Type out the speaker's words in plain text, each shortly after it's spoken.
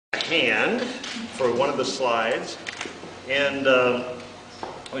hand for one of the slides, and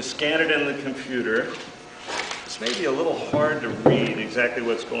we scan it in the computer. This may be a little hard to read exactly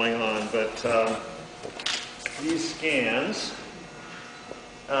what's going on, but these scans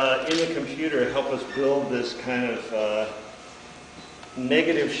in the computer help us build this kind of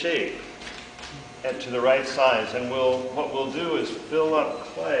negative shape to the right size. And what we'll do is fill up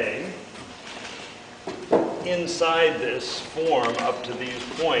clay inside this form up to these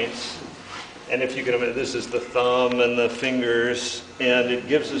points. And if you can imagine, this is the thumb and the fingers, and it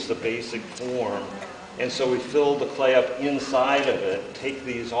gives us the basic form. And so we fill the clay up inside of it, take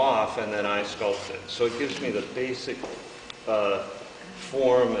these off, and then I sculpt it. So it gives me the basic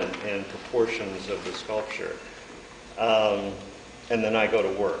form and proportions of the sculpture. And then I go to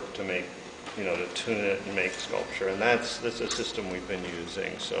work to make, to tune it and make sculpture. And that's a system we've been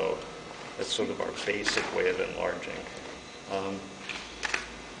using. So that's sort of our basic way of enlarging.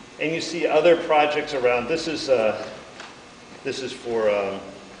 And you see other projects around. This is for a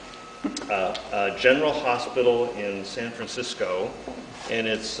general hospital in San Francisco, and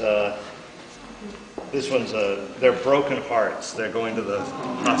it's this one's they're broken hearts. They're going to the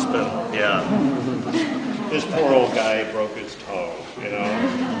hospital. Yeah, this poor old guy broke his toe.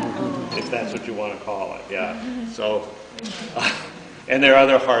 If that's what you want to call it. Yeah. So, and there are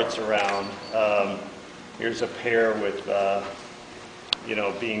other hearts around. Here's a pair with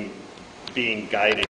being guided.